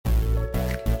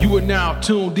You are now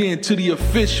tuned in to the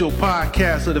official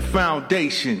podcast of the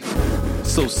Foundation.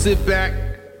 So sit back,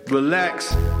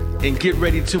 relax, and get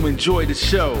ready to enjoy the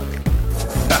show.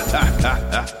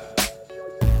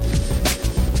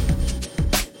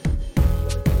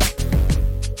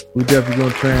 We're definitely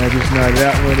going to transition out of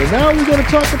that one. And now we're going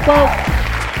to talk about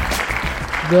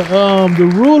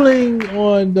the ruling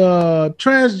on the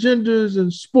transgenders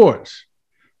in sports.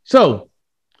 So,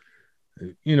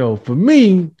 you know, for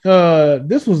me,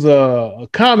 this was a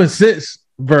common sense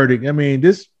verdict. I don't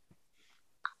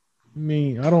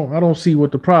see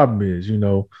what the problem is, you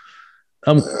know.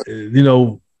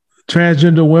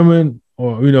 Transgender women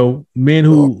or, you know, men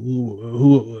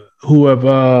who have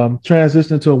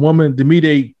transitioned to a woman, to me,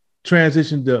 they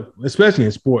transition to, especially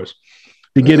in sports,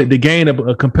 to get it, to gain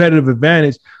a competitive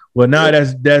advantage. Well, now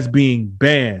that's being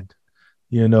banned.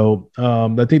 You know,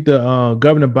 I think the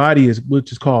governing body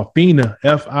which is called FINA,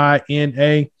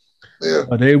 FINA. Yeah.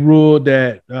 They ruled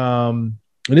that, and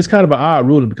it's kind of an odd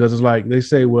ruling because it's like they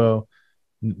say, well,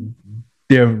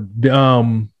 they're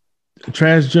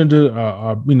transgender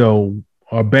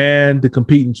are banned to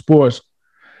compete in sports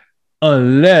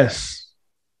unless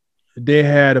they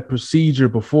had a procedure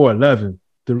before 11.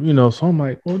 So I'm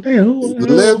like, well, damn, who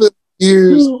 11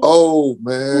 years old,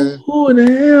 man. Who in the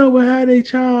hell would have their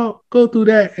child go through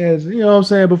that as, you know what I'm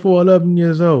saying, before 11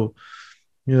 years old?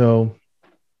 You know.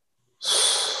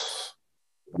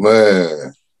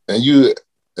 Man. And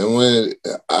when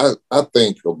I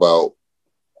think about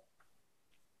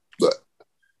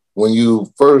when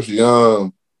you first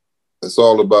young, it's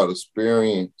all about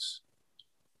experience.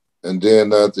 And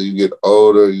then after you get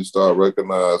older, you start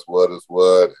recognize what is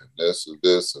what, and this and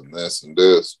this and this and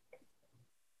this.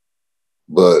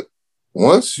 But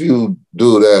once you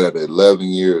do that at 11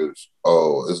 years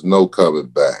old, there's no coming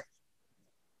back.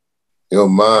 Your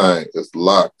mind is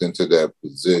locked into that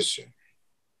position.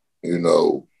 You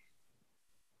know,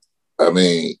 I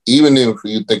mean, even if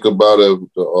you think about a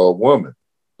woman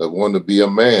that want to be a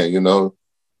man, you know,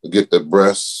 to get the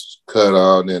breasts cut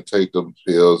out and then take them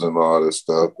pills and all this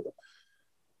stuff.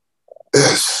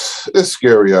 It's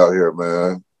scary out here,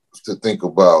 man, to think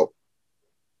about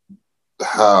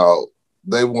how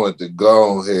they want to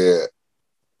go ahead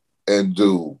and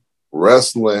do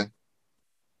wrestling,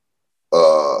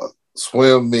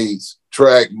 swim meets,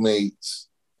 track meets,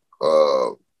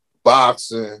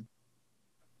 boxing,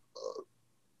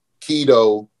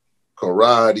 keto,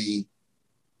 karate,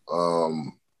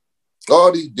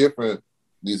 all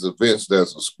these events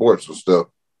that's sports and stuff,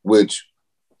 which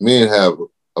men have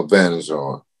advantage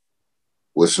on,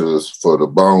 which is for the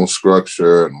bone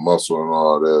structure and muscle and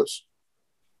all this.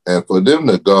 And for them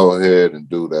to go ahead and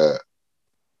do that,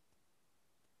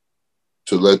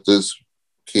 to let this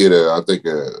kid, I think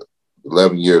at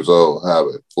 11 years old, have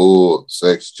a full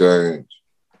sex change,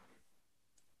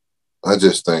 I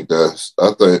just think that's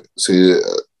the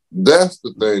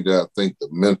thing that I think the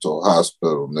mental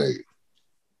hospital needs.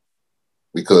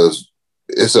 Because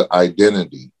it's an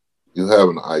identity. You have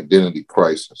an identity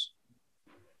crisis.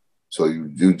 So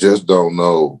you just don't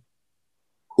know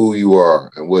who you are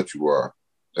and what you are.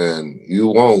 And you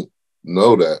won't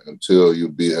know that until you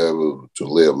be able to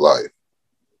live life.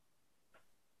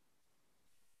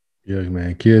 Yeah,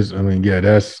 man. Kids, I mean, yeah,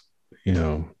 that's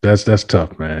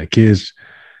tough, man. Kids,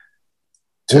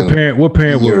 what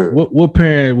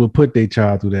parent would put their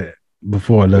child through that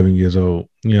before 11 years old?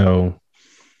 You know,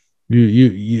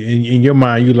 you in your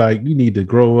mind, you need to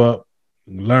grow up,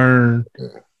 learn,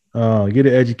 get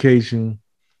an education.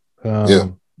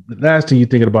 The last thing you're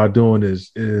thinking about doing is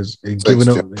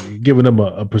giving them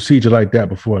a procedure like that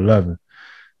before 11.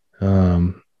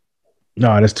 No,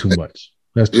 that's too much.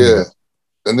 That's too much.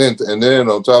 And then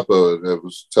on top of it, it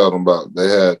was talking about they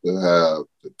had to have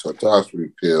the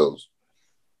testosterone pills.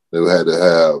 They had to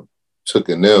have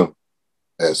taken them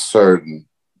at certain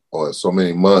or so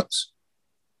many months.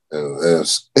 And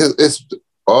it's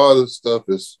all this stuff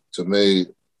is, to me,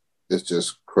 it's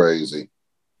just crazy.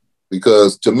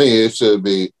 Because to me, it should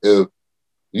be, if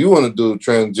you want to do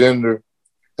transgender,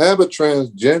 have a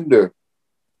transgender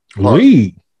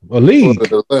league. For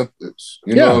the Olympics.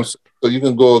 You know what I'm saying? So you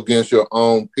can go against your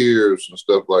own peers and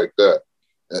stuff like that.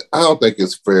 And I don't think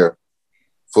it's fair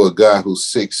for a guy who's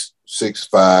 6'5",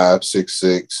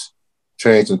 6'6",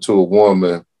 changed into a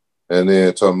woman, and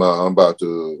then talking about I'm about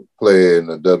to play in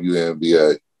the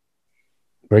WNBA.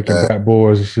 Breaking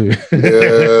backboards and shit.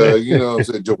 Yeah, you know what I'm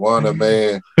saying? Joanna,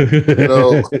 man. You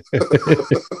know.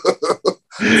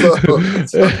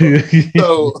 so,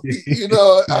 you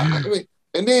know, I mean,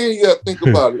 and then you got to think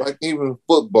about it, like even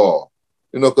football.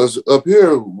 You know, because up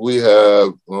here we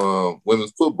have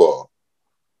women's football.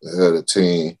 They had a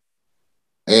team.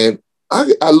 And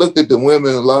I looked at the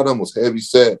women, a lot of them was heavy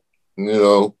set,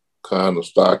 kind of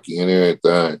stocky and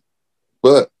everything.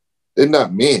 But they're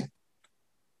not men.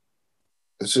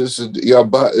 It's just our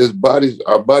bodies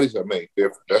are made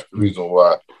different. That's the reason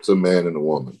why it's a man and a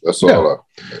woman. That's all.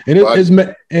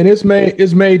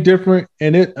 It's made different,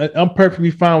 and I'm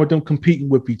perfectly fine with them competing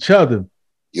with each other.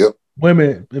 Yep.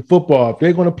 Women in football, if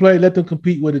they're going to play, let them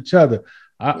compete with each other.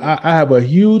 I have a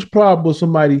huge problem with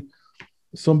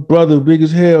some brother big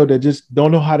as hell that just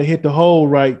don't know how to hit the hole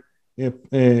right, and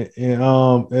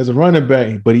as a running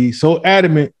back, but he's so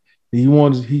adamant that he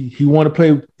want to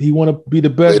play, he want to be the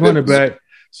best running back.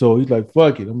 So he's like,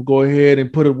 fuck it, I'm gonna go ahead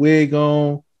and put a wig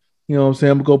on. You know what I'm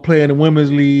saying? I'm gonna go play in the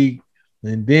women's league.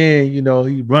 And then, he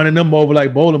running them over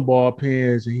like bowling ball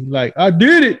pins. And he's like, I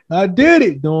did it.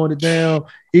 Doing the damn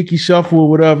icky shuffle or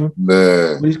whatever.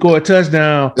 Man. When he scored a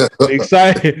touchdown,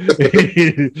 excited.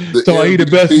 So he the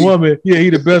best woman. Yeah,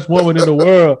 he the best woman in the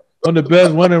world. I'm the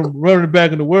best running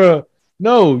back in the world.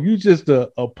 No, you just a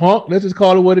punk. Let's just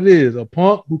call it what it is. A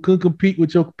punk who couldn't compete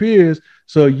with your peers.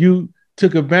 So you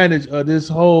took advantage of this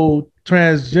whole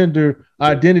transgender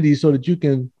identity so that you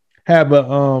can have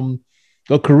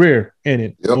a career in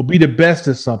it, or be the best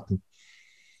at something.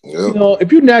 Yep.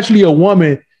 If you're naturally a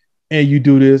woman and you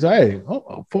do this, hey, I'm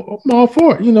all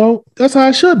for it. That's how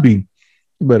it should be.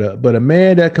 But a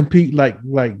man that compete like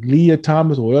Leah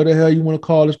Thomas or whatever the hell you want to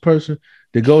call this person,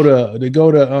 they go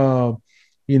to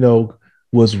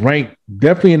was ranked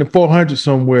definitely in the 400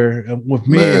 somewhere with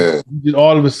men. Just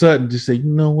all of a sudden, just say, you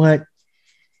know what,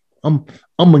 I'm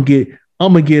gonna get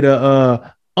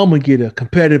a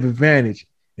competitive advantage.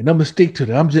 And I'm gonna stick to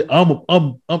that.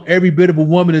 I'm every bit of a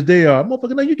woman as they are.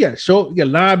 Motherfucker, no, you got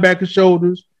linebacker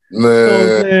shoulders.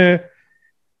 Man.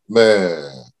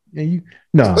 And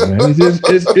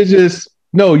it's just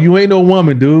no, you ain't no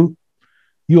woman, dude.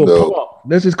 You a punk.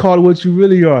 Let's just call it what you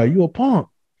really are. You a punk.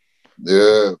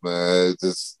 Yeah, man.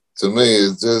 To me,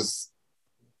 it's just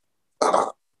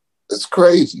it's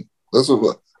crazy. That's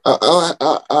what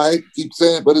I keep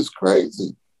saying, but it's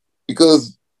crazy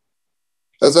because.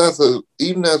 As I said,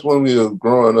 even as when we were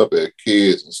growing up as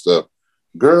kids and stuff,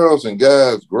 girls and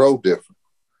guys grow different.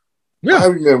 Yeah. I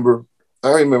remember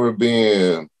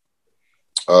being,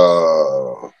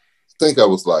 I think I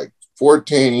was like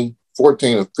 14 or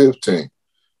 15,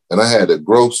 and I had a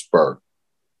growth spurt,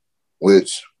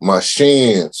 which my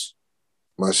shins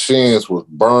was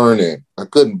burning. I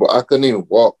couldn't even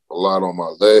walk a lot on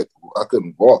my leg. I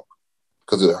couldn't walk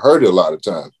because it hurt a lot of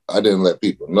times. I didn't let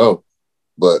people know,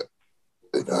 but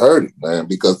it hurt it, man,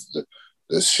 because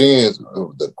the shins,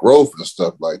 the growth and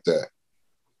stuff like that.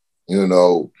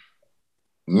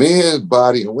 Men's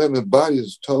body and women's body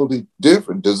is totally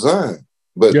different design.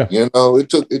 But it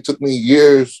took me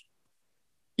years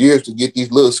to get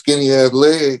these little skinny ass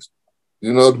legs,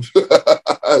 do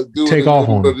take off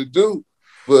on to do.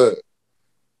 But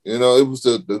it was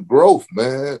the growth,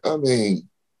 man. I mean,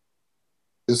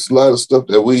 it's a lot of stuff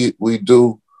that we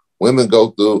do, women go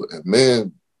through, and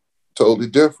men totally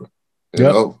different, you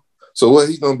know. So what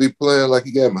he gonna be playing like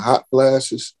he got him hot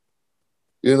flashes?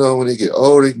 When he get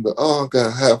older, he can go, I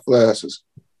got hot flashes.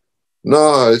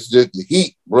 No, it's just the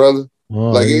heat, brother.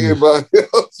 Oh, like everybody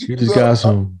else. You just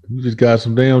got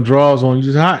some damn drawers on. You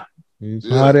just hot.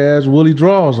 Hot ass woolly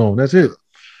drawers on. That's it.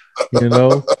 You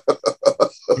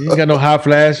ain't got no hot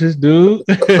flashes, dude.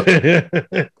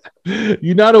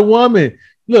 You're not a woman.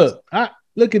 Look,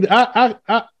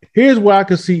 here's where I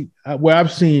can see where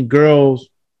I've seen girls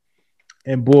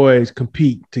and boys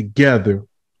compete together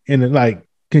and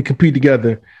can compete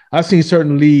together. I've seen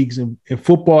certain leagues in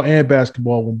football and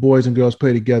basketball when boys and girls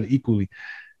play together equally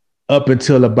up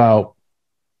until about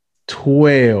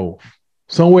 12,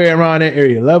 somewhere around that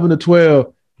area, 11 to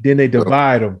 12. Then they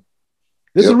divide them.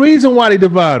 There's a reason why they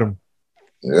divide them.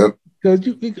 Yep. Because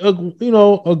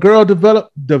a girl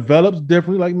develops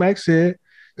differently, like Max said.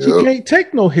 She can't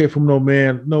take no hit from no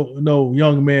man, no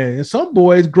young man. And some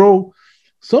boys grow.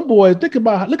 Some boys, look at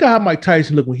how Mike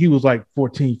Tyson looked when he was like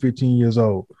 14, 15 years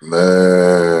old.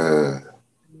 Man.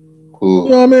 Cool. You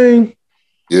know what I mean?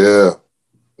 Yeah.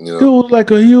 He was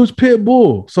like a huge pit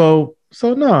bull. So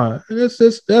nah, let's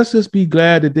just be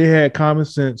glad that they had common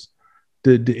sense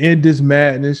to end this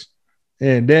madness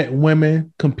and that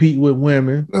women compete with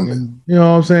women. And, you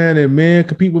know what I'm saying? And men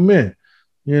compete with men.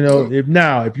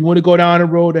 If you want to go down the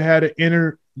road to have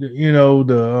the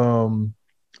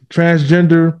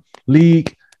transgender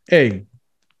league, hey,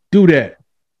 do that.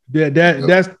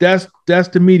 That's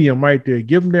the medium right there.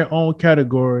 Give them their own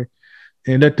category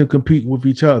and let them compete with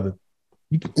each other.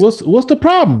 What's the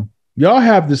problem? Y'all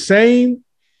have the same,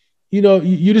 you're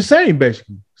the same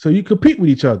basically. So you compete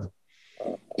with each other.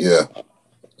 Yeah.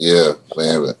 Yeah,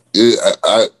 man. But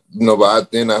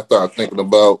then I started thinking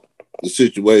about the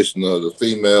situation of the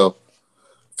female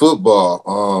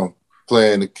football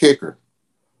playing the kicker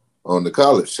on the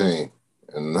college team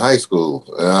in high school.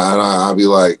 And I'd be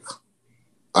like,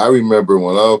 I remember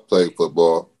when I played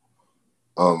football,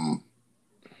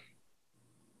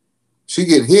 she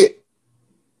get hit.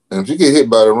 And she get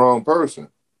hit by the wrong person.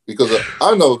 Because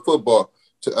I know football,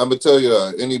 I'm going to tell you,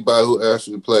 anybody who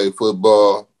actually played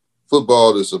football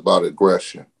is about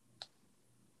aggression.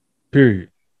 Period.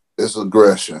 It's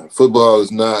aggression. Football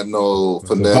is not no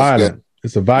finesse.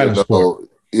 It's a violent sport.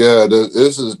 Yeah,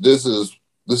 this is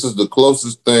the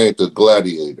closest thing to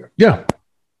gladiator. Yeah.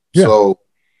 So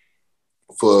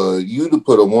for you to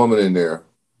put a woman in there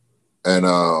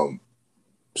and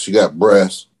she got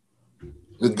breasts,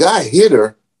 the guy hit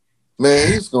her,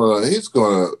 man, he's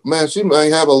gonna man, she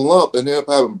might have a lump and end up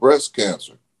having breast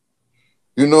cancer.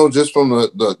 Just from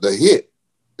the hit.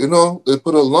 They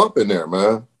put a lump in there,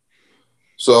 man.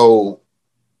 So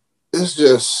it's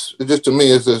just to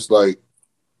me, it's just like,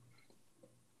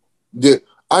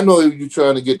 I know you're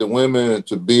trying to get the women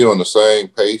to be on the same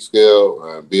pay scale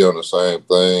and be on the same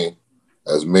thing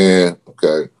as men.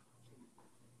 Okay.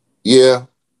 Yeah.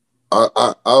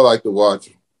 I like to watch.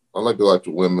 I like to watch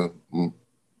the women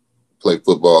play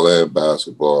football and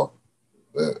basketball,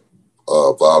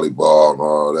 volleyball and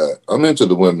all that. I'm into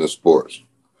the women's sports,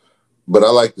 but I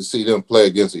like to see them play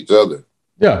against each other.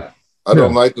 Yeah. I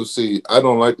don't like to see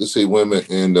women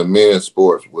in the men's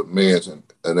sports with men's and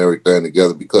everything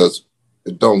together because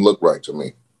it don't look right to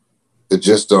me. It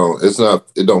just don't.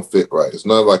 It don't fit right. It's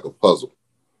not like a puzzle.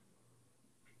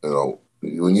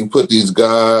 When you put these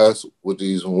guys with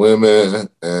these women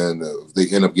and they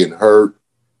end up getting hurt,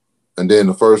 and then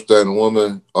the first thing the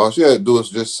woman, all she had to do is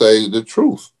just say the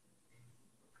truth.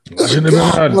 I shouldn't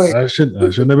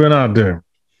have been out there.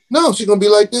 No, she's gonna be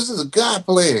like, "This is a guy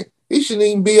playing. He shouldn't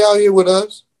even be out here with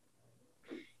us."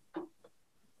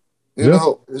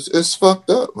 It's fucked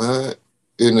up, man.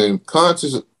 And then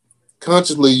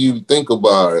consciously you think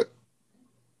about it,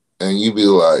 and you be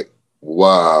like,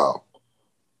 "Wow,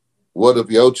 what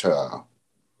if your child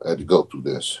had to go through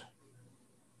this?"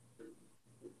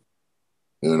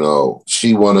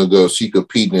 She want to go. She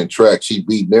competing in track. She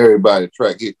beating everybody in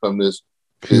track. Here come this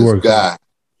guy.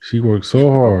 She worked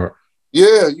so hard.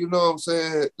 Yeah, you know what I'm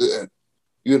saying?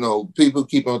 People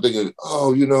keep on thinking,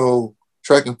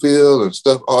 track and field and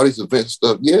stuff, all these events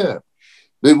stuff. Yeah.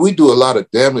 Then we do a lot of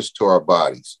damage to our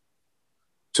bodies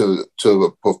to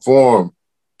perform,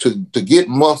 to get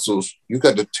muscles. You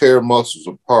got to tear muscles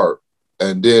apart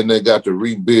and then they got to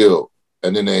rebuild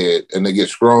and then they get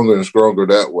stronger and stronger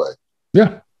that way.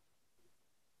 Yeah.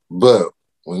 But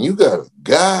when you got a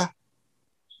guy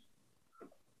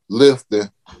lifting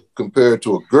compared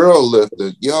to a girl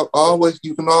lifting, you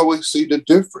can always see the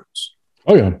difference.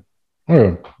 Oh yeah.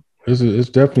 It's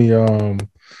definitely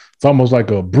it's almost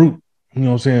like a brute. You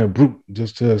know what I'm saying? Brute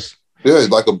just yeah, it's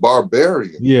like a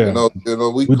barbarian. Yeah.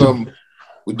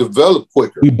 We develop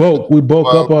quicker. We bulk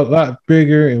up a lot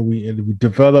bigger, and we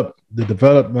develop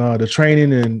the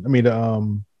training, and I mean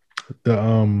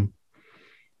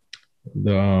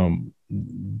the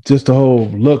just the whole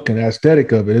look and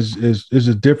aesthetic of it is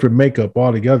a different makeup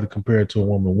altogether compared to a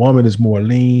woman. Woman is more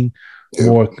lean,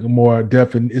 more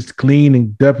definite. It's clean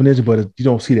and definition, but you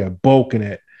don't see that bulk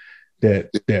and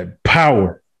that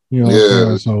power. You know what I'm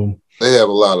saying? So they have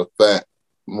a lot of fat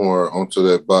more onto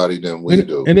their body than we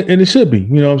do, and it should be.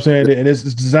 You know what I'm saying? And it's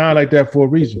designed like that for a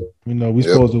reason. We're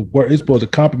supposed to work. It's supposed to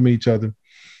complement each other.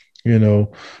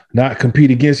 Not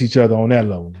compete against each other on that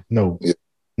level. No. Yeah.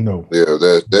 No. Yeah,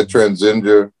 that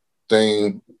transgender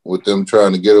thing with them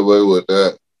trying to get away with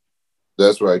that,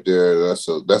 that's right there. That's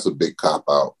a big cop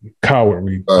out.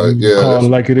 Cowardly. Call it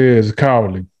like it is.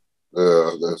 Cowardly.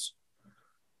 Now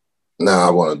I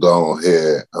want to go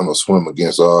ahead. I'm gonna swim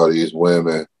against all these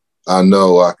women. I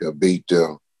know I can beat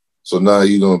them. So now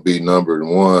you're gonna be number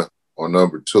 1 or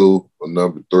number 2 or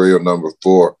number 3 or number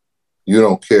 4. You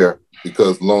don't care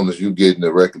because as long as you getting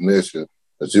the recognition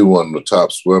that you're one of the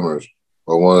top swimmers,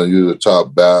 or one of you the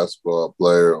top basketball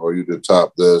player, or you the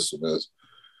top this and this.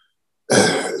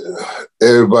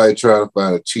 Everybody trying to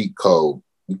find a cheat code.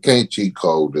 You can't cheat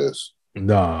code this.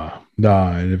 Nah.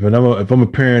 And if I'm a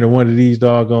parent of one of these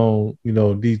doggone,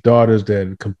 these daughters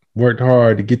that worked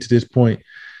hard to get to this point,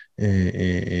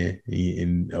 and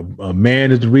a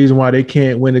man is the reason why they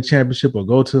can't win a championship or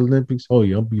go to the Olympics. Oh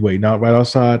yeah, I'll be waiting out right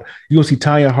outside. You gonna see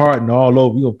Tanya Hart and all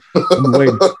over. I'm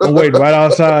waiting right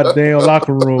outside the damn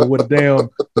locker room with a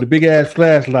big ass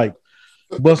flashlight,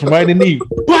 busting right in the knee.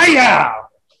 Baya!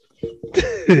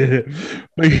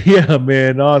 But yeah,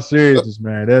 man, in all seriousness,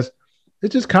 man,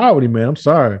 it's just cowardly, man. I'm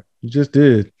sorry. You just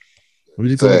did. We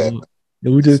just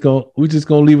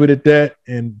gonna leave it at that.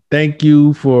 And thank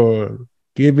you for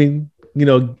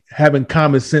having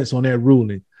common sense on that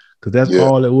ruling, because that's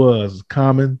all it was,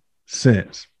 common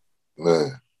sense.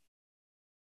 Man.